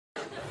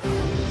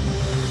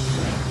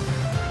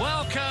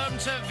Welcome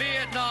to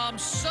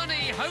Vietnam's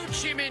sunny Ho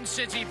Chi Minh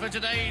City for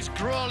today's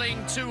grueling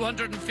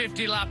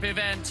 250-lap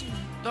event,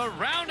 the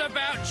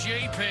Roundabout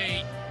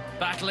GP.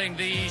 Battling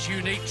these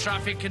unique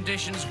traffic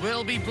conditions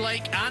will be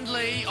Blake and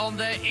Lee on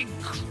their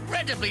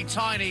incredibly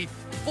tiny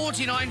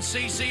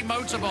 49cc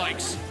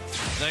motorbikes.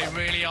 They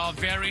really are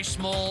very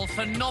small,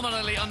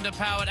 phenomenally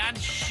underpowered and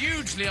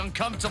hugely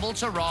uncomfortable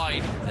to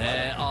ride.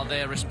 There are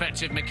their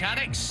respective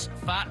mechanics,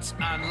 Fat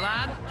and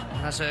Lan.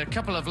 As a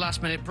couple of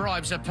last-minute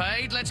bribes are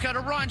paid, let's go to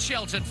Ryan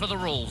Shelton for the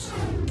rules.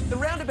 The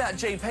Roundabout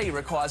GP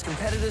requires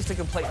competitors to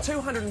complete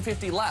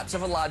 250 laps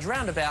of a large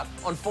roundabout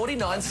on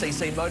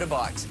 49cc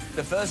motorbikes.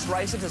 The first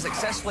racer to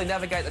successfully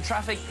navigate the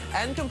traffic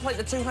and complete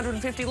the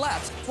 250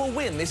 laps will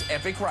win this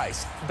epic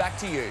race. Back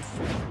to you.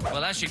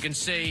 Well, as you can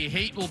see,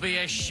 heat will be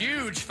a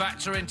huge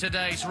factor in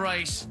today's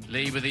race.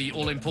 Lee with the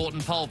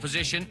all-important pole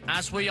position,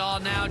 as we are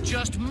now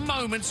just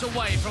moments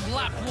away from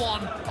lap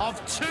 1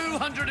 of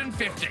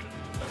 250.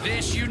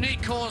 This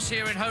unique course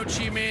here in Ho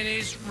Chi Minh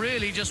is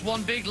really just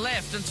one big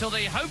left until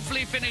they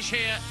hopefully finish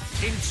here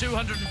in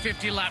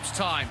 250 laps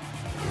time.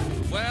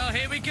 Well,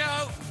 here we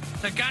go.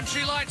 The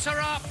gantry lights are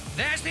up.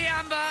 There's the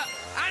amber,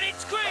 and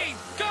it's green.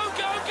 Go,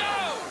 go,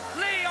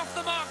 go! Lee off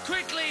the mark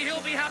quickly.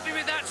 He'll be happy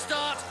with that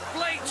start.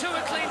 Blake to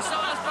a clean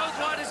start as both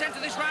riders enter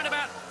this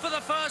roundabout for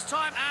the first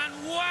time. And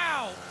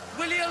wow,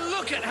 will you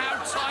look at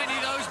how tiny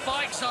those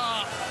bikes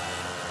are?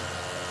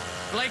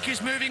 Blake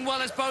is moving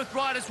well as both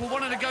riders will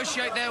want to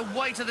negotiate their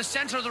way to the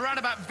centre of the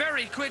roundabout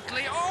very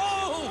quickly.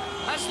 Oh,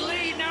 as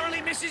Lee narrowly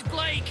misses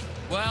Blake.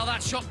 Well,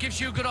 that shot gives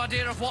you a good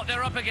idea of what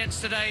they're up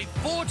against today.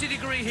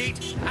 40-degree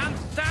heat and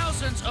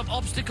thousands of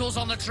obstacles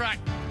on the track.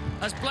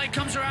 As Blake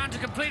comes around to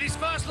complete his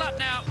first lap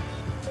now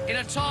in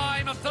a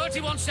time of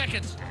 31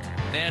 seconds.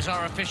 There's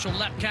our official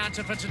lap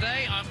counter for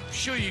today. I'm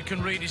sure you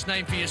can read his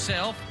name for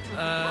yourself.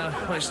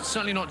 Well, it's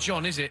certainly not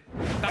John, is it?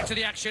 Back to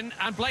the action,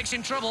 and Blake's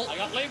in trouble. I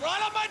got Lee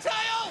right on my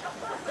tail!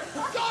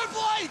 Go,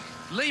 Blake!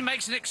 Lee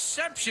makes an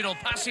exceptional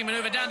passing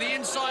manoeuvre down the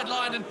inside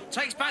line and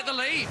takes back the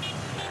lead.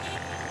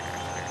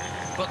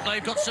 But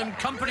they've got some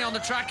company on the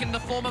track in the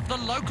form of the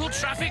local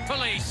traffic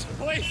police.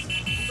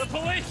 The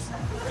police!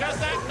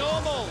 Just act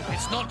normal!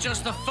 It's not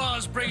just the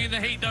fuzz bringing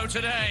the heat, though,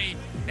 today.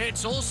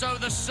 It's also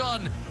the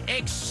sun.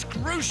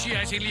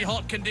 Excruciatingly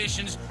hot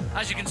conditions,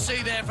 as you can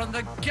see there from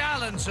the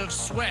gallons of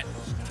sweat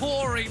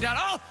pouring down.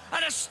 Oh,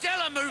 and a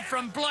stellar move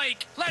from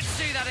Blake. Let's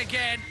see that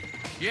again.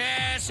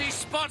 Yes, he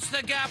spots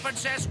the gap and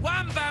says,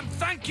 wham, bam,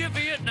 thank you,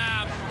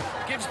 Vietnam.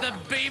 Gives the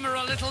Beamer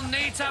a little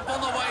knee tap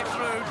on the way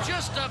through.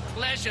 Just a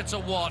pleasure to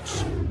watch.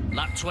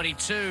 Lap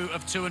 22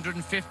 of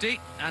 250,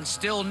 and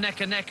still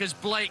neck and neck as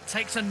Blake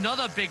takes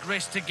another big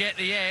risk to get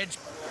the edge.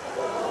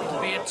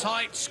 It'll be a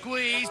tight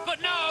squeeze, but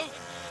no!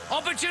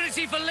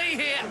 Opportunity for Lee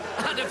here,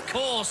 and of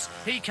course,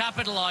 he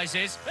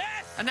capitalises.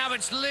 And now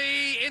it's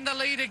Lee in the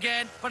lead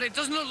again, but it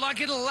doesn't look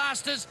like it'll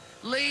last as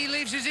Lee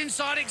leaves his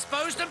inside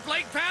exposed and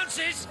Blake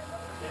pounces.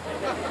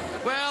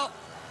 Well,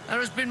 there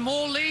has been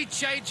more lead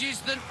changes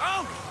than...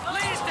 Oh,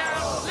 Lee's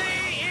down!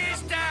 Lee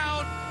is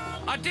down!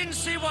 I didn't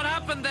see what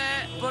happened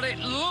there, but it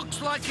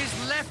looks like his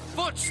left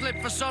foot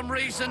slipped for some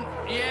reason.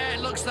 Yeah,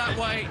 it looks that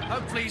way.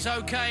 Hopefully he's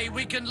okay.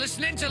 We can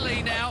listen in to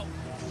Lee now.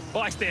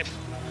 Bike's dead.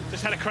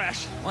 Just had a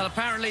crash. Well,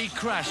 apparently he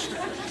crashed.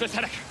 Just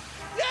had a...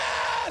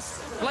 Yes!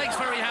 Blake's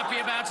very happy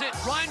about it.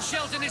 Ryan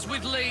Shelton is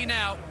with Lee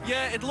now.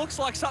 Yeah, it looks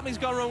like something's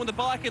gone wrong with the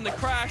bike in the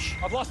crash.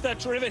 I've lost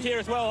that rivet here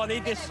as well. I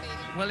need this.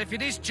 Well, if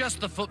it is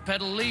just the foot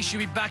pedal, Lee should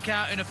be back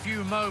out in a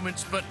few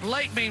moments. But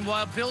Blake,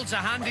 meanwhile, builds a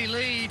handy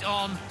lead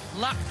on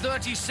lap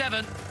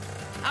 37.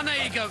 And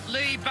there you go,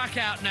 Lee back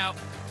out now.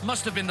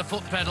 Must have been the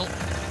foot pedal.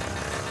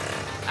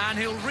 And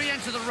he'll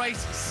re-enter the race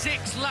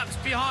 6 laps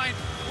behind.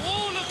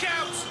 Oh, look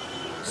out!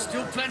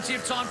 Still plenty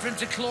of time for him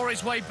to claw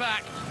his way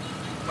back.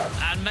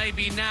 And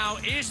maybe now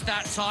is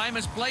that time,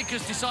 as Blake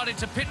has decided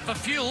to pit for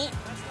fuel.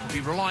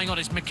 He'll be relying on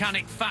his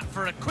mechanic Fat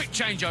for a quick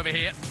change over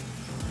here.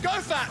 Go,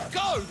 Fat!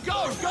 Go,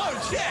 go,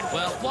 go! Yeah!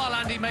 Well, while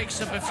Andy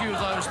makes up a few of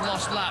those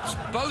lost laps,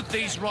 both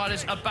these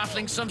riders are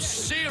battling some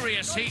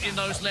serious heat in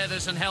those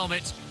leathers and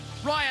helmets.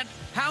 Ryan,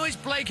 how is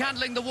Blake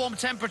handling the warm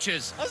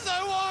temperatures? There's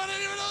no one!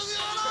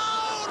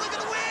 Oh, look at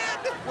the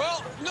wind!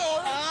 Well, no.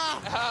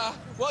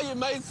 Well, you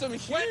made some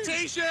huge... Wet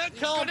T-shirt,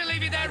 I'm going to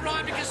leave you there,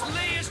 Ryan, because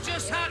Lee has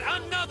just had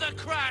another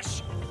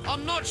crash.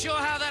 I'm not sure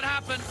how that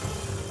happened.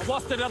 I've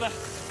lost another.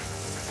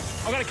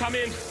 I've got to come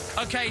in.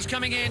 OK, he's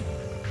coming in.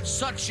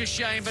 Such a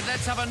shame, but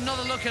let's have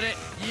another look at it.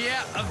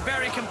 Yeah, a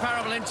very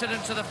comparable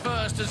incident to the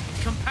first, as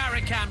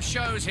Comparicam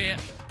shows here.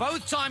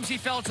 Both times he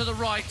fell to the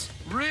right.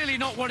 Really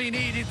not what he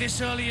needed this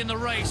early in the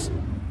race.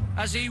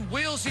 As he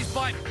wheels his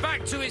bike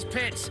back to his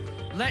pits.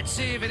 Let's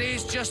see if it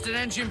is just an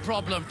engine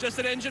problem. Just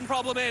an engine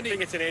problem, Andy? I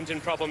think it's an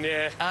engine problem,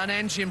 yeah. An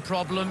engine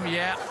problem,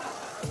 yeah.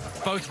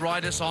 Both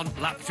riders on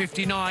lap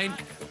 59.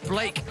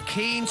 Blake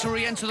keen to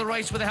re-enter the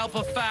race with the help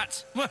of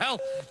Fat. Well,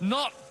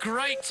 not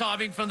great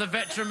timing from the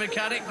veteran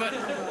mechanic, but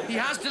he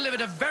has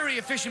delivered a very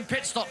efficient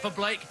pit stop for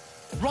Blake.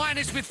 Ryan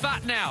is with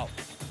Fat now.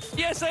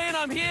 Yes, Ian,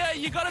 I'm here.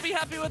 You've got to be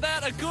happy with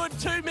that. A good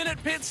 2-minute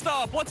pit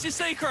stop. What's your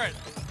secret?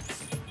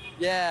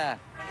 Yeah.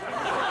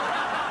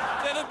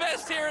 They're the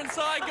best here in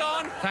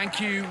Saigon.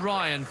 Thank you,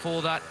 Ryan,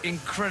 for that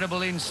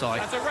incredible insight.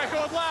 That's a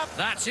record lap.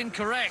 That's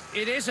incorrect.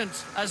 It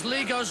isn't, as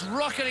Lee goes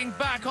rocketing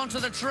back onto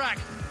the track.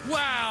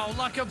 Wow,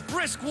 like a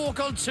brisk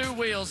walk on two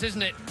wheels,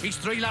 isn't it? He's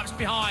 3 laps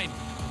behind.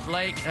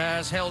 Blake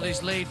has held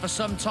his lead for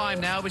some time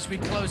now as we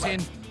close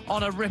in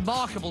on a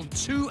remarkable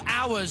 2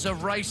 hours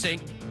of racing.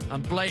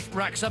 And Blake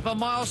racks up a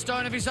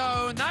milestone of his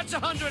own. That's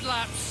 100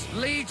 laps.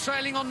 Lee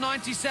trailing on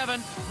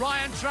 97.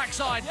 Ryan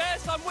trackside.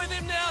 Yes, I'm with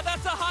him now.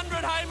 That's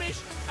 100, Hamish.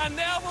 And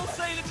now we'll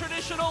see the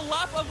traditional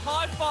lap of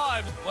high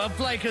five. Well,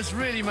 Blake has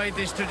really made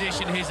this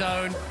tradition his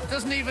own.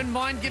 Doesn't even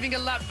mind giving a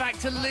lap back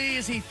to Lee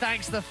as he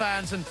thanks the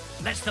fans and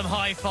lets them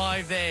high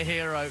five their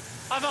hero.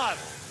 High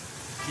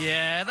five.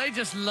 Yeah, they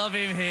just love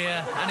him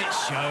here, and it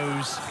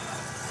shows.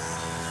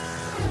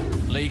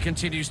 Lee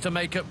continues to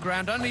make up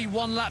ground, only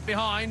 1 lap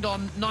behind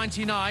on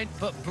 99,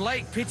 but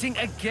Blake pitting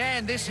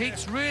again. This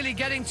heat's really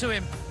getting to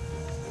him.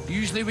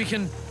 Usually we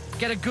can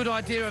get a good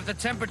idea of the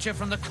temperature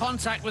from the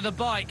contact with the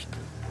bike.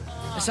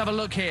 Let's have a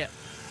look here.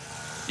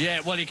 Yeah,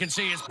 well, you can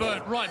see it's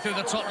burnt right through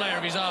the top layer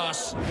of his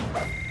arse.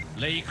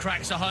 Lee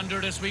cracks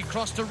 100 as we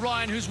cross to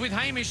Ryan, who's with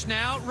Hamish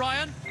now.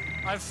 Ryan?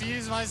 I've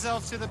fused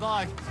myself to the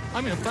bike.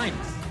 I'm in a faint.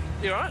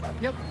 You all right?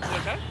 Yep. You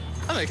okay?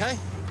 I'm okay.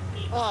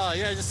 Oh,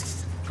 yeah, just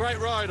great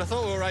road. I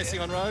thought we were racing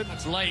on road.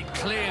 Blake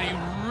clearly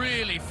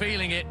really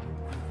feeling it.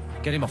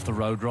 Get him off the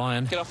road,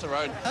 Ryan. Get off the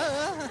road.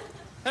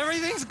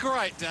 Everything's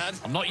great, Dad.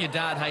 I'm not your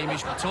dad,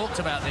 Hamish. We talked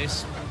about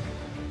this.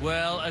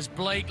 Well, as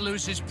Blake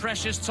loses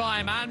precious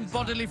time and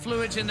bodily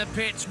fluids in the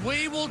pits,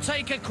 we will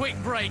take a quick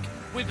break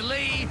with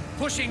Lee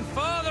pushing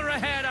further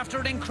ahead after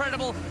an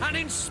incredible and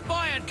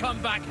inspired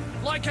comeback,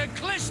 like a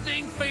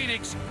glistening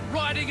phoenix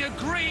riding a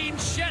green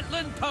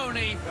Shetland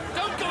pony.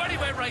 Don't go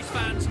anywhere, race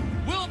fans.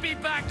 We'll be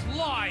back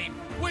live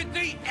with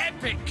the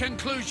epic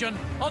conclusion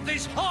of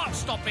this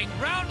heart-stopping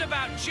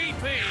roundabout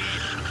GP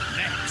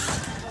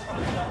next.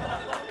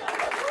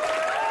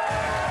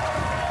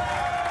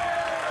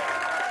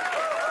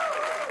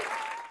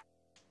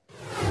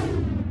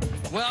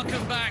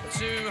 Welcome back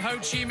to Ho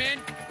Chi Minh.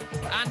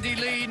 Andy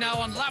Lee now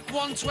on lap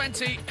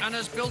 120 and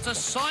has built a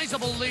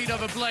sizable lead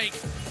over Blake,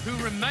 who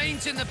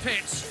remains in the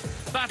pits,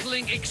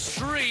 battling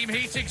extreme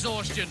heat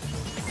exhaustion.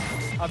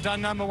 I've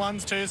done number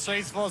 1s, 2s,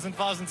 3s, 4s and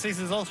 5s and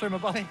 6s all through my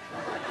body.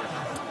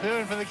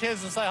 Doing for the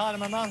kids to say hi to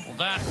my mum. Well,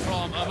 that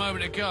from a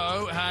moment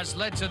ago has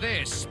led to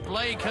this.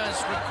 Blake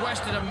has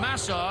requested a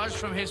massage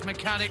from his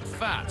mechanic,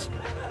 Fat.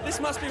 This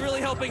must be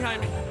really helping,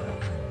 Hamish.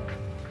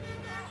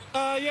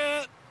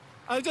 Yeah.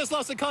 I just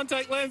lost a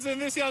contact lens and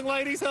this young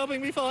lady's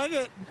helping me find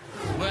it.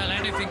 Well,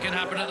 anything can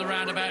happen at the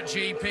roundabout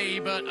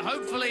GP, but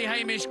hopefully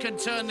Hamish can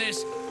turn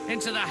this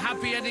into the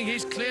happy ending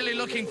he's clearly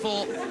looking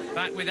for.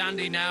 Back with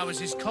Andy now, as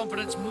his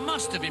confidence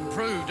must have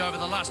improved over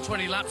the last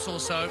 20 laps or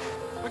so.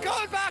 We're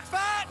going back,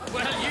 Fat!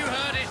 Well, you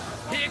heard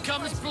it. Here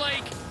comes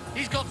Blake.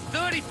 He's got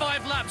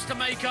 35 laps to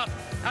make up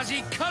as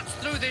he cuts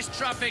through this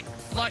traffic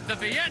like the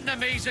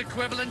Vietnamese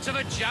equivalent of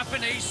a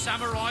Japanese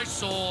samurai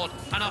sword.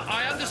 And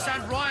I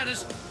understand Ryan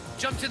has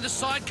jumped in the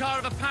sidecar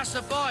of a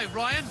passerby.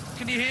 Ryan,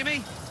 can you hear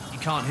me? You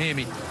can't hear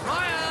me.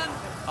 Ryan!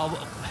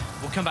 Oh,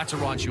 we'll come back to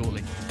Ryan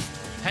shortly.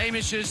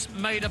 Hamish has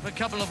made up a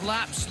couple of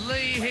laps.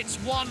 Lee hits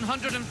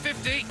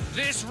 150.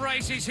 This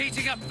race is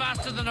heating up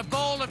faster than a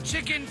bowl of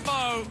chicken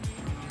pho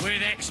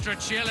with extra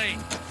chili.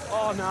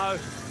 Oh, no.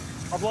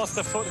 I've lost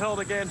the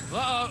foothold again.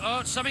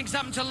 Uh-oh, something's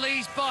happened to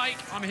Lee's bike.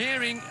 I'm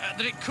hearing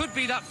that it could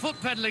be that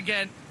foot pedal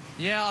again.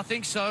 Yeah, I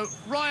think so.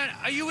 Ryan,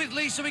 are you with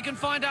Lee so we can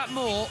find out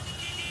more?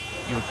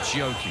 You're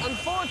joking.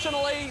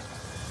 Unfortunately,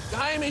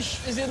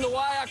 Hamish is in the way.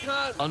 I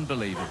can't.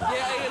 Unbelievable.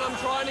 Yeah, Ian, I'm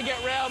trying to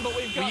get round, but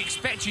we've got... We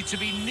expect you to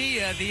be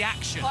near the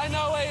action. I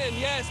know, Ian,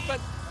 yes,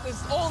 but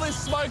there's all this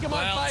smoke in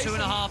my face. Well,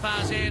 2.5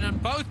 hours in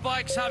and both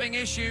bikes having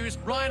issues.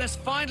 Ryan has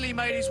finally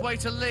made his way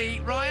to Lee.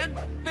 Ryan?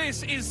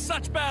 This is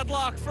such bad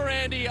luck for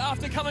Andy.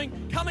 After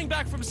coming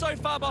back from so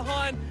far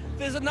behind,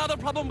 there's another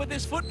problem with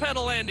this foot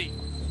pedal, Andy.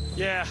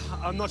 Yeah,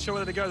 I'm not sure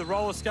whether to go the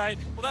roller skate.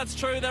 Well, that's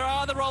true. There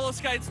are the roller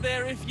skates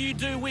there if you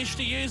do wish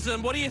to use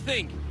them. What do you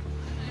think?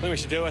 I think we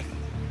should do it.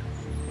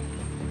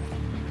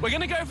 We're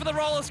going to go for the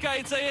roller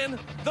skates, Ian.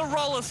 The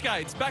roller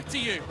skates. Back to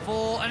you.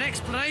 For an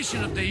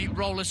explanation of the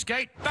roller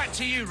skate, back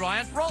to you,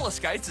 Ryan. Roller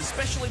skates are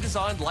specially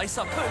designed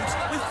lace-up boots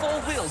with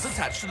 4 wheels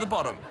attached to the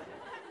bottom.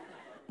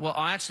 Well,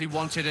 I actually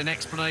wanted an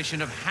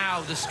explanation of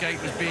how the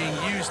skate was being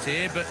used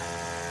here, but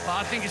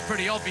I think it's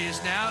pretty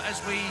obvious now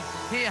as we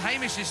hear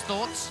Hamish's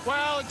thoughts.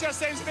 Well, it just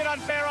seems a bit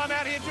unfair. I'm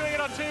out here doing it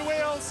on 2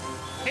 wheels.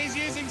 He's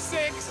using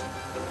 6.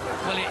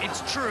 Well,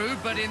 it's true,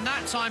 but in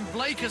that time,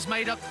 Blake has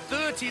made up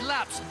 30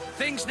 laps.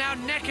 Things now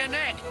neck and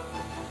neck.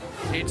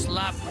 It's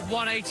lap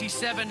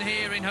 187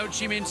 here in Ho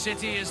Chi Minh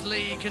City as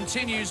Lee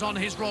continues on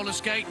his roller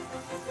skate.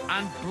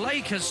 And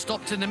Blake has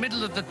stopped in the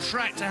middle of the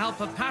track to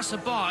help a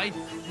passerby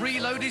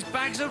reload his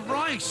bags of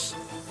rice.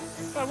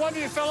 No wonder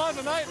you fell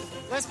over, mate.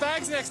 Less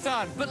bags next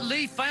time. But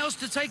Lee fails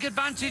to take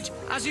advantage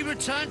as he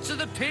returns to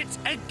the pits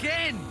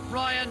again.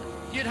 Ryan,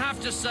 you'd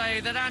have to say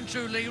that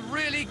Andrew Lee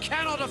really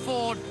cannot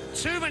afford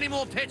too many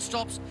more pit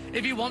stops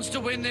if he wants to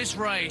win this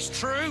race.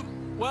 True?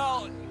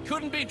 Well,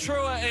 couldn't be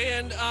truer,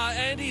 Ian.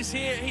 Andy's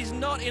here. He's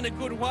not in a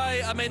good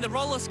way. I mean, the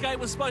roller skate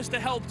was supposed to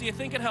help. Do you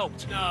think it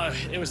helped? No,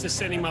 it was just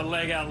sending my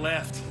leg out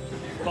left.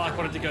 Bike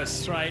wanted to go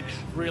straight.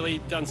 Really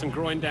done some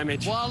groin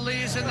damage. While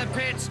Lee is in the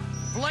pits,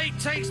 Blake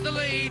takes the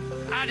lead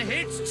and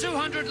hits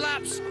 200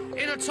 laps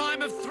in a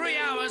time of 3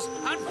 hours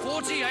and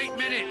 48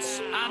 minutes.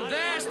 And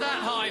there's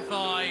that high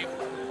five.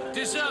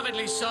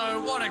 Deservedly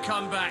so. What a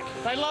comeback.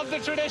 They love the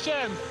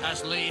tradition.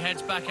 As Lee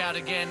heads back out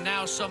again,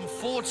 now some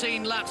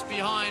 14 laps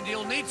behind.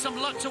 He'll need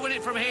some luck to win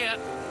it from here.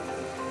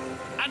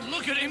 And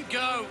look at him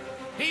go.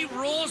 He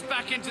roars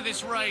back into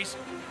this race.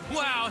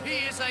 Wow,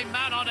 he is a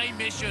man on a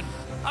mission.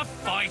 A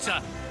fighter.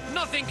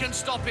 Nothing can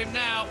stop him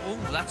now. Oh,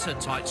 that's a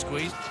tight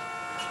squeeze.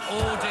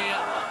 Oh,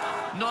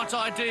 dear. Not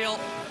ideal.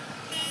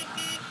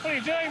 What are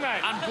you doing,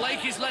 mate? And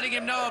Blake is letting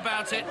him know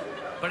about it.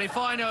 But if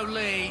I know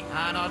Lee,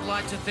 and I'd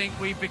like to think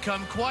we've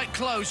become quite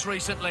close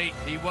recently,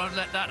 he won't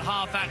let that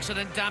half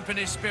accident dampen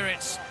his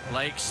spirits.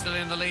 Blake's still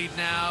in the lead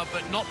now,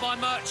 but not by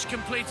much,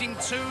 completing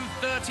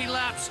 230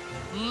 laps.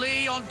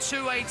 Lee on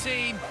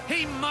 218.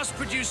 He must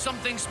produce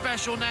something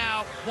special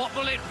now. What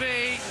will it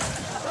be?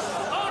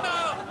 Oh,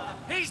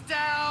 no! He's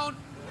down.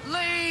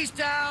 Lee's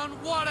down.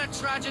 What a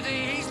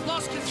tragedy. He's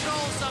lost control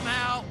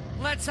somehow.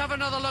 Let's have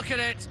another look at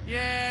it.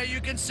 Yeah,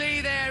 you can see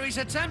there he's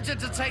attempted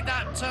to take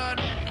that turn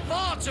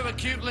far too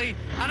acutely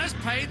and has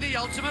paid the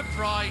ultimate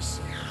price.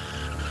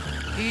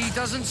 He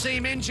doesn't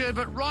seem injured,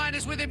 but Ryan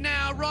is with him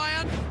now.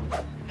 Ryan?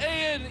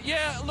 Ian,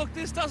 yeah, look,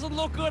 this doesn't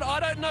look good. I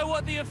don't know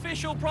what the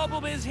official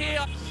problem is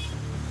here.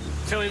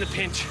 Feeling the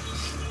pinch.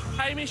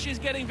 Hamish is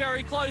getting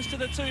very close to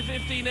the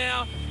 250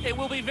 now. It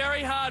will be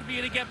very hard for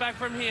you to get back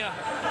from here.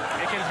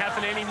 It can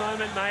happen any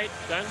moment, mate.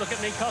 Don't look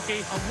at me cocky.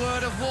 A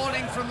word of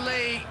warning from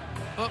Lee,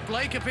 but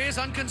Blake appears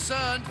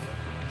unconcerned.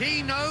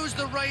 He knows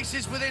the race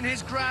is within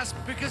his grasp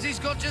because he's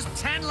got just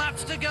 10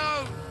 laps to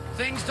go.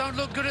 Things don't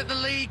look good at the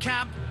Lee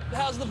camp.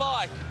 How's the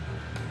bike?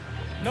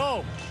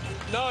 No.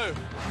 No.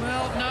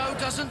 Well, no,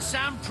 doesn't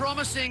sound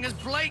promising as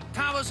Blake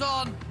powers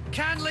on.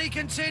 Can Lee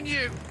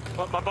continue?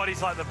 Well, my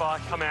body's like the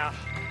bike. I'm out.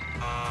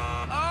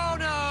 Oh,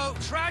 no.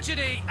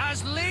 Tragedy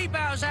as Lee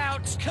bows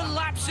out,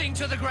 collapsing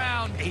to the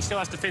ground. He still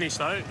has to finish,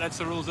 though. That's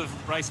the rules of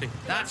racing.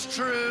 That's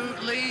true.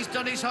 Lee's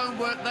done his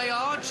homework. They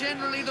are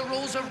generally the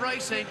rules of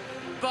racing.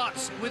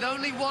 But with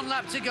only 1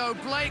 lap to go,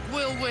 Blake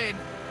will win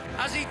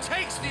as he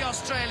takes the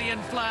Australian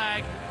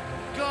flag.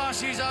 Gosh,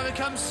 he's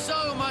overcome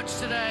so much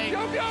today.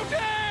 Go, go,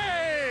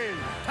 team!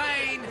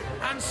 Pain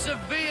and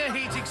severe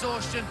heat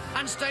exhaustion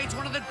and staged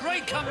one of the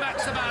great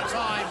comebacks of our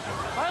time.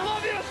 I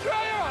love you,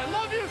 Australia! I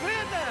love you,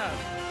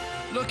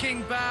 Vietnam!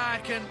 Looking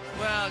back and,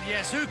 well,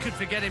 yes, who could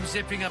forget him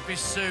zipping up his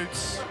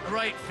suits?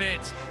 Great fit.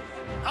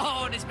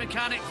 Oh, and his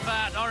mechanic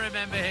fat, I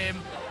remember him.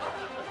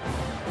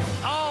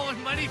 Oh,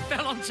 and when he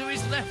fell onto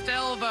his left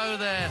elbow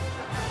there.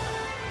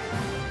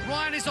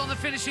 Ryan is on the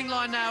finishing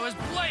line now as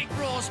Blake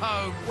roars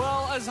home.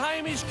 Well, as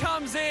Hamish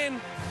comes in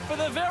for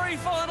the very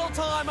final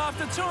time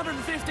after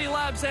 250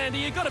 laps, Andy,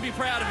 you've got to be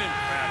proud of him.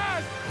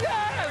 Yes!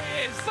 Yes! There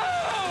he is.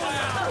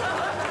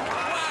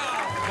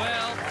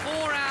 Well,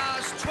 4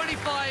 hours,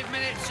 25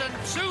 minutes and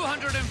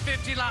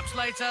 250 laps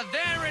later,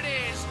 there it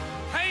is.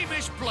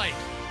 Hamish Blake,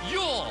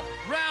 your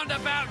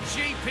roundabout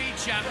GP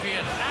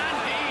champion.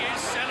 And he is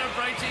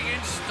celebrating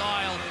in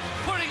style,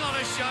 putting on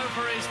a show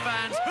for his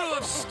fans who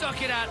have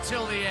stuck it out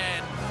till the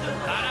end.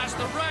 And as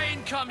the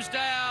rain comes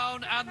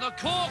down and the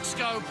corks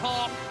go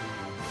pop,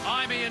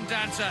 I'm Ian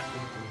Danter.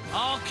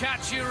 I'll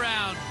catch you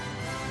round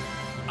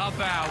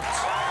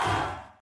about.